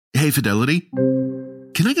Hey, Fidelity.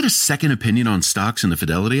 Can I get a second opinion on stocks in the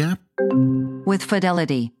Fidelity app? With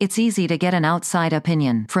Fidelity, it's easy to get an outside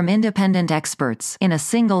opinion from independent experts in a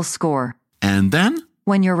single score. And then?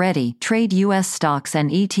 When you're ready, trade U.S. stocks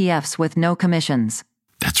and ETFs with no commissions.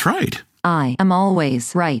 That's right. I am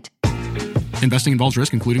always right. Investing involves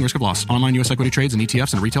risk, including risk of loss. Online U.S. equity trades and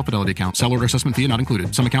ETFs and a retail Fidelity account. Sell order assessment fee not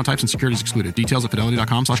included. Some account types and securities excluded. Details at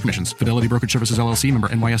fidelity.com/commissions. Fidelity Brokerage Services, LLC, member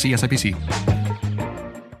NYSE SIPC.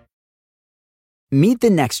 Meet the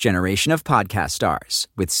next generation of podcast stars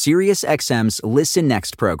with SiriusXM's Listen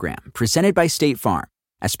Next program, presented by State Farm.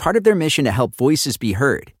 As part of their mission to help voices be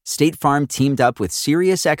heard, State Farm teamed up with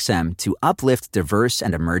SiriusXM to uplift diverse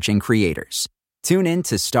and emerging creators. Tune in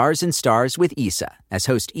to Stars and Stars with Issa, as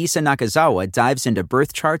host Issa Nakazawa dives into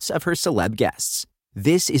birth charts of her celeb guests.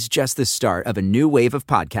 This is just the start of a new wave of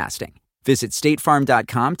podcasting. Visit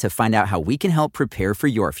statefarm.com to find out how we can help prepare for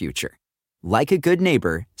your future. Like a good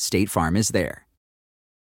neighbor, State Farm is there.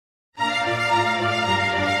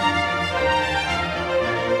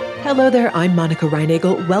 Hello there, I'm Monica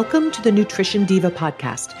Reinagel. Welcome to the Nutrition Diva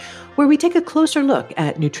podcast, where we take a closer look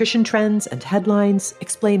at nutrition trends and headlines,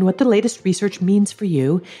 explain what the latest research means for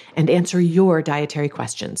you, and answer your dietary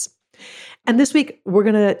questions. And this week, we're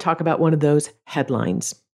going to talk about one of those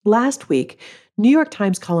headlines. Last week, New York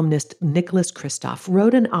Times columnist Nicholas Kristof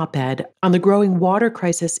wrote an op-ed on the growing water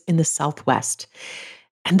crisis in the Southwest.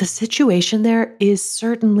 And the situation there is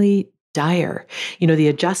certainly dire. The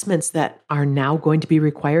adjustments that are now going to be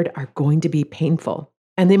required are going to be painful.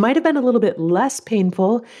 And they might have been a little bit less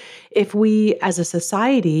painful if we as a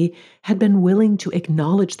society had been willing to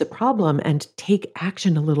acknowledge the problem and take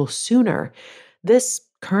action a little sooner. This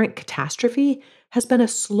current catastrophe has been a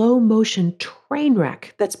slow motion train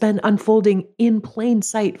wreck that's been unfolding in plain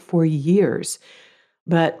sight for years.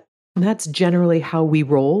 But that's generally how we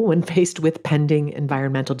roll when faced with pending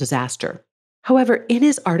environmental disaster. However, in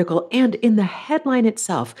his article and in the headline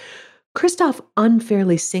itself, Kristof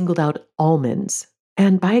unfairly singled out almonds,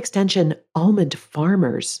 and by extension, almond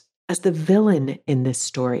farmers, as the villain in this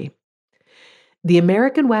story. The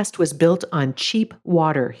American West was built on cheap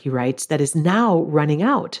water, he writes, that is now running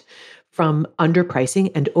out from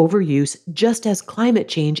underpricing and overuse, just as climate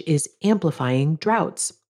change is amplifying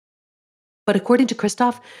droughts. But according to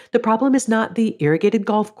Kristof, the problem is not the irrigated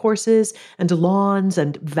golf courses and lawns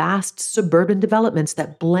and vast suburban developments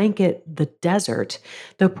that blanket the desert.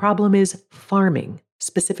 The problem is farming,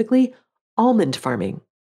 specifically almond farming.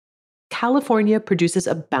 California produces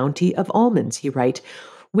a bounty of almonds, he writes,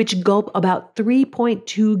 which gulp about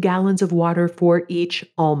 3.2 gallons of water for each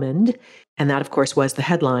almond. And that, of course, was the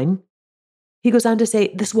headline. He goes on to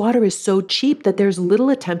say, this water is so cheap that there's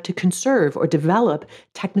little attempt to conserve or develop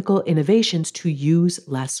technical innovations to use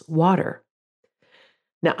less water.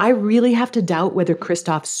 Now, I really have to doubt whether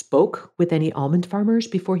Kristof spoke with any almond farmers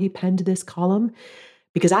before he penned this column,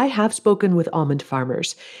 because I have spoken with almond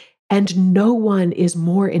farmers, and no one is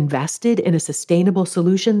more invested in a sustainable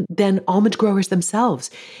solution than almond growers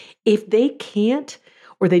themselves. If they can't,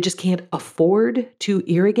 or they just can't afford to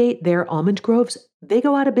irrigate their almond groves, they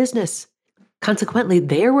go out of business. Consequently,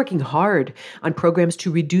 they are working hard on programs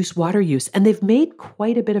to reduce water use, and they've made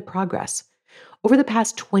quite a bit of progress. Over the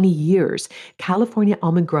past 20 years, California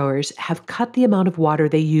almond growers have cut the amount of water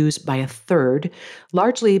they use by a third,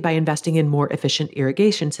 largely by investing in more efficient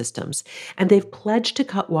irrigation systems, and they've pledged to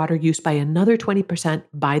cut water use by another 20%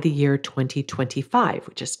 by the year 2025,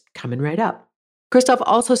 which is coming right up. Kristof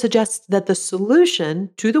also suggests that the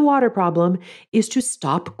solution to the water problem is to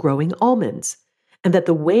stop growing almonds, and that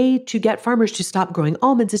the way to get farmers to stop growing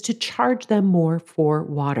almonds is to charge them more for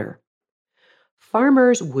water.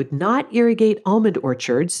 Farmers would not irrigate almond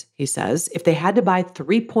orchards, he says, if they had to buy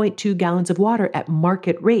 3.2 gallons of water at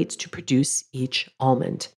market rates to produce each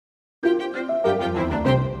almond.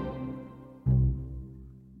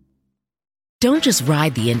 Don't just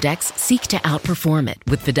ride the index, seek to outperform it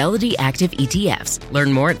with Fidelity Active ETFs.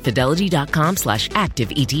 Learn more at fidelity.com/active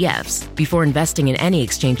ETFs. Before investing in any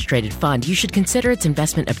exchange-traded fund, you should consider its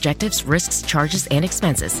investment objectives, risks, charges, and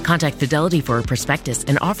expenses. Contact Fidelity for a prospectus,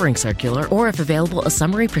 an offering circular, or if available, a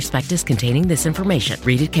summary prospectus containing this information.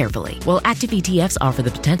 Read it carefully. While active ETFs offer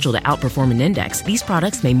the potential to outperform an index, these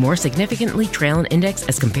products may more significantly trail an index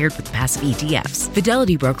as compared with passive ETFs.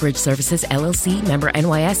 Fidelity Brokerage Services, LLC, member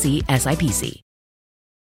NYSE SIPC.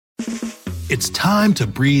 It's time to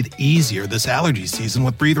breathe easier this allergy season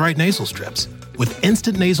with Breathe Right nasal strips. With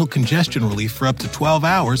instant nasal congestion relief for up to 12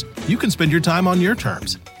 hours, you can spend your time on your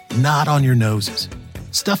terms, not on your noses.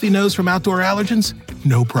 Stuffy nose from outdoor allergens?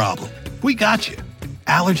 No problem. We got you.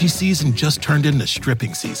 Allergy season just turned into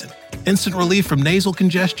stripping season. Instant relief from nasal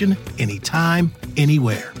congestion anytime,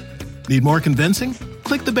 anywhere. Need more convincing?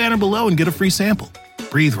 Click the banner below and get a free sample.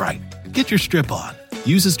 Breathe Right. Get your strip on.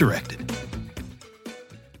 Use as directed.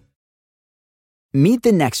 Meet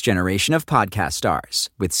the next generation of podcast stars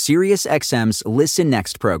with SiriusXM's Listen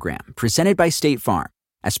Next program, presented by State Farm.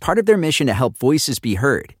 As part of their mission to help voices be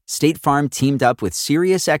heard, State Farm teamed up with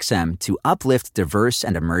SiriusXM to uplift diverse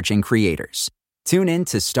and emerging creators. Tune in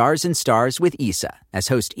to Stars and Stars with Issa, as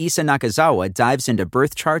host Issa Nakazawa dives into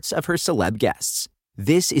birth charts of her celeb guests.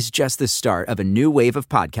 This is just the start of a new wave of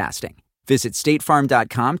podcasting. Visit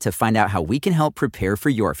statefarm.com to find out how we can help prepare for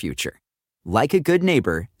your future. Like a good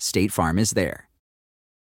neighbor, State Farm is there.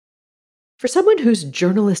 For someone whose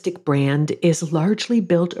journalistic brand is largely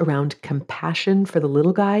built around compassion for the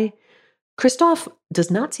little guy, Christoph does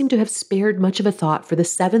not seem to have spared much of a thought for the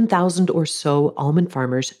 7,000 or so almond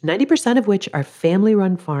farmers, 90% of which are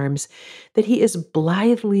family-run farms, that he is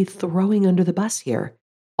blithely throwing under the bus here.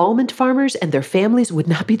 Almond farmers and their families would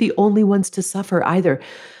not be the only ones to suffer either.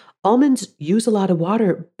 Almonds use a lot of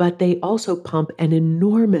water, but they also pump an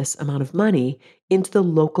enormous amount of money into the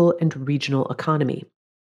local and regional economy.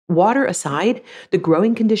 Water aside, the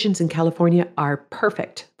growing conditions in California are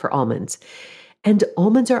perfect for almonds. And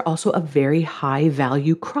almonds are also a very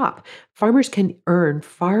high-value crop. Farmers can earn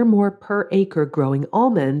far more per acre growing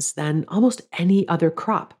almonds than almost any other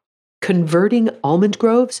crop. Converting almond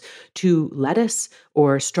groves to lettuce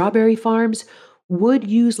or strawberry farms would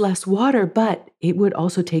use less water, but it would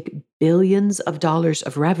also take billions of dollars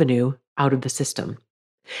of revenue out of the system.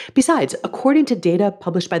 Besides, according to data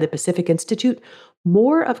published by the Pacific Institute,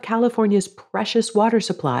 more of California's precious water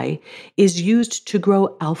supply is used to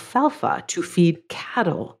grow alfalfa to feed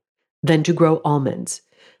cattle than to grow almonds.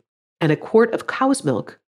 And a quart of cow's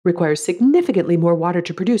milk requires significantly more water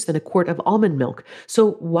to produce than a quart of almond milk.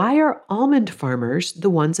 So why are almond farmers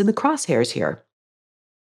the ones in the crosshairs here?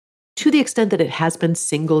 To the extent that it has been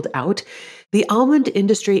singled out, the almond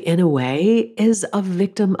industry, in a way, is a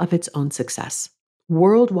victim of its own success.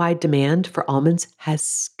 Worldwide demand for almonds has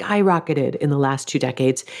skyrocketed in the last 2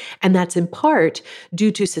 decades, and that's in part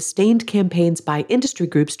due to sustained campaigns by industry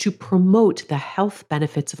groups to promote the health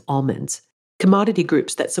benefits of almonds. Commodity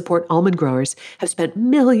groups that support almond growers have spent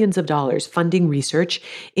millions of dollars funding research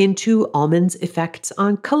into almonds' effects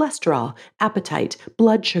on cholesterol, appetite,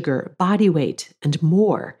 blood sugar, body weight, and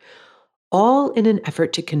more, all in an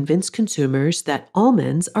effort to convince consumers that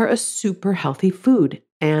almonds are a super healthy food,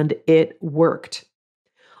 and it worked.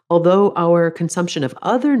 Although our consumption of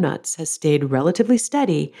other nuts has stayed relatively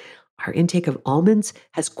steady, our intake of almonds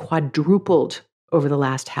has quadrupled over the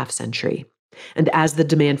last half-century. And as the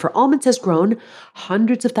demand for almonds has grown,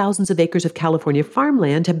 hundreds of thousands of acres of California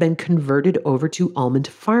farmland have been converted over to almond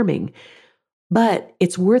farming. But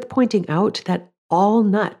it's worth pointing out that all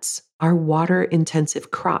nuts are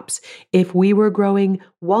water-intensive crops. If we were growing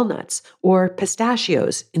walnuts or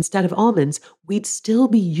pistachios instead of almonds, we'd still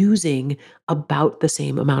be using about the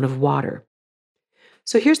same amount of water.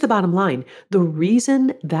 So here's the bottom line. The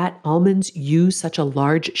reason that almonds use such a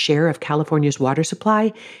large share of California's water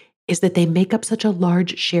supply is that they make up such a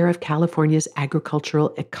large share of California's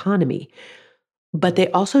agricultural economy. But they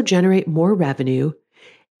also generate more revenue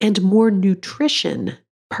and more nutrition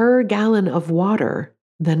per gallon of water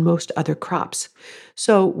than most other crops.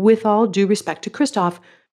 So with all due respect to Christoph,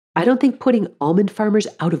 I don't think putting almond farmers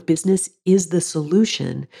out of business is the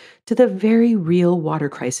solution to the very real water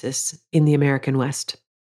crisis in the American West.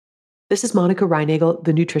 This is Monica Reinagel,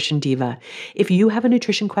 the Nutrition Diva. If you have a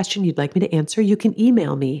nutrition question you'd like me to answer, you can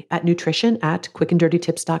email me at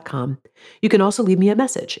nutrition@quickanddirtytips.com. You can also leave me a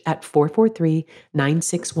message at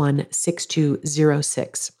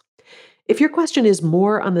 443-961-6206. If your question is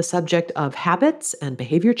more on the subject of habits and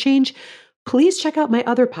behavior change, please check out my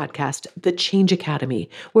other podcast, The Change Academy,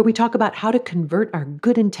 where we talk about how to convert our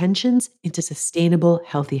good intentions into sustainable,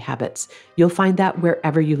 healthy habits. You'll find that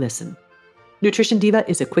wherever you listen. Nutrition Diva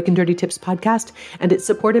is a Quick and Dirty Tips podcast, and it's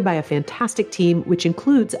supported by a fantastic team, which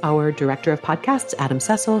includes our director of podcasts, Adam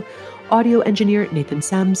Cecil, audio engineer, Nathan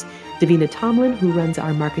Sems, Davina Tomlin, who runs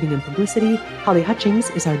our marketing and publicity, Holly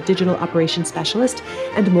Hutchings is our digital operations specialist,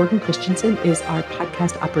 and Morgan Christensen is our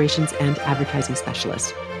podcast operations and advertising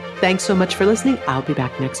specialist. Thanks so much for listening. I'll be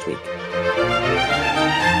back next week.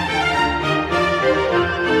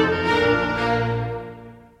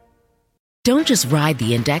 Don't just ride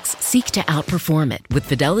the index, seek to outperform it with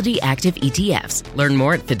Fidelity Active ETFs. Learn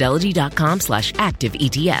more at fidelity.com/active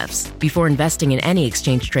ETFs. Before investing in any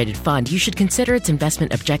exchange-traded fund, you should consider its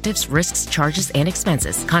investment objectives, risks, charges, and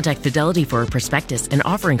expenses. Contact Fidelity for a prospectus, an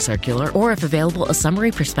offering circular, or if available, a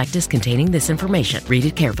summary prospectus containing this information. Read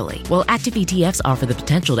it carefully. While active ETFs offer the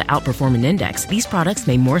potential to outperform an index, these products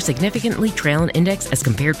may more significantly trail an index as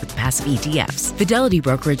compared with passive ETFs. Fidelity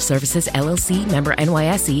Brokerage Services, LLC, member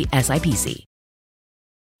NYSE, SIPC.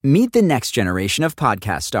 Meet the next generation of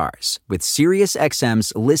podcast stars with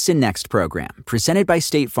SiriusXM's Listen Next program, presented by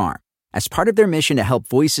State Farm. As part of their mission to help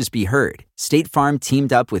voices be heard, State Farm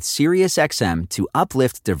teamed up with SiriusXM to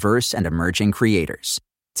uplift diverse and emerging creators.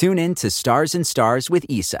 Tune in to Stars and Stars with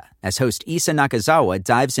Issa, as host Issa Nakazawa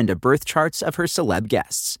dives into birth charts of her celeb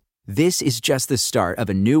guests. This is just the start of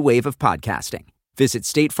a new wave of podcasting. Visit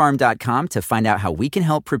statefarm.com to find out how we can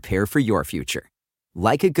help prepare for your future.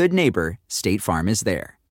 Like a good neighbor, State Farm is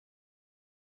there.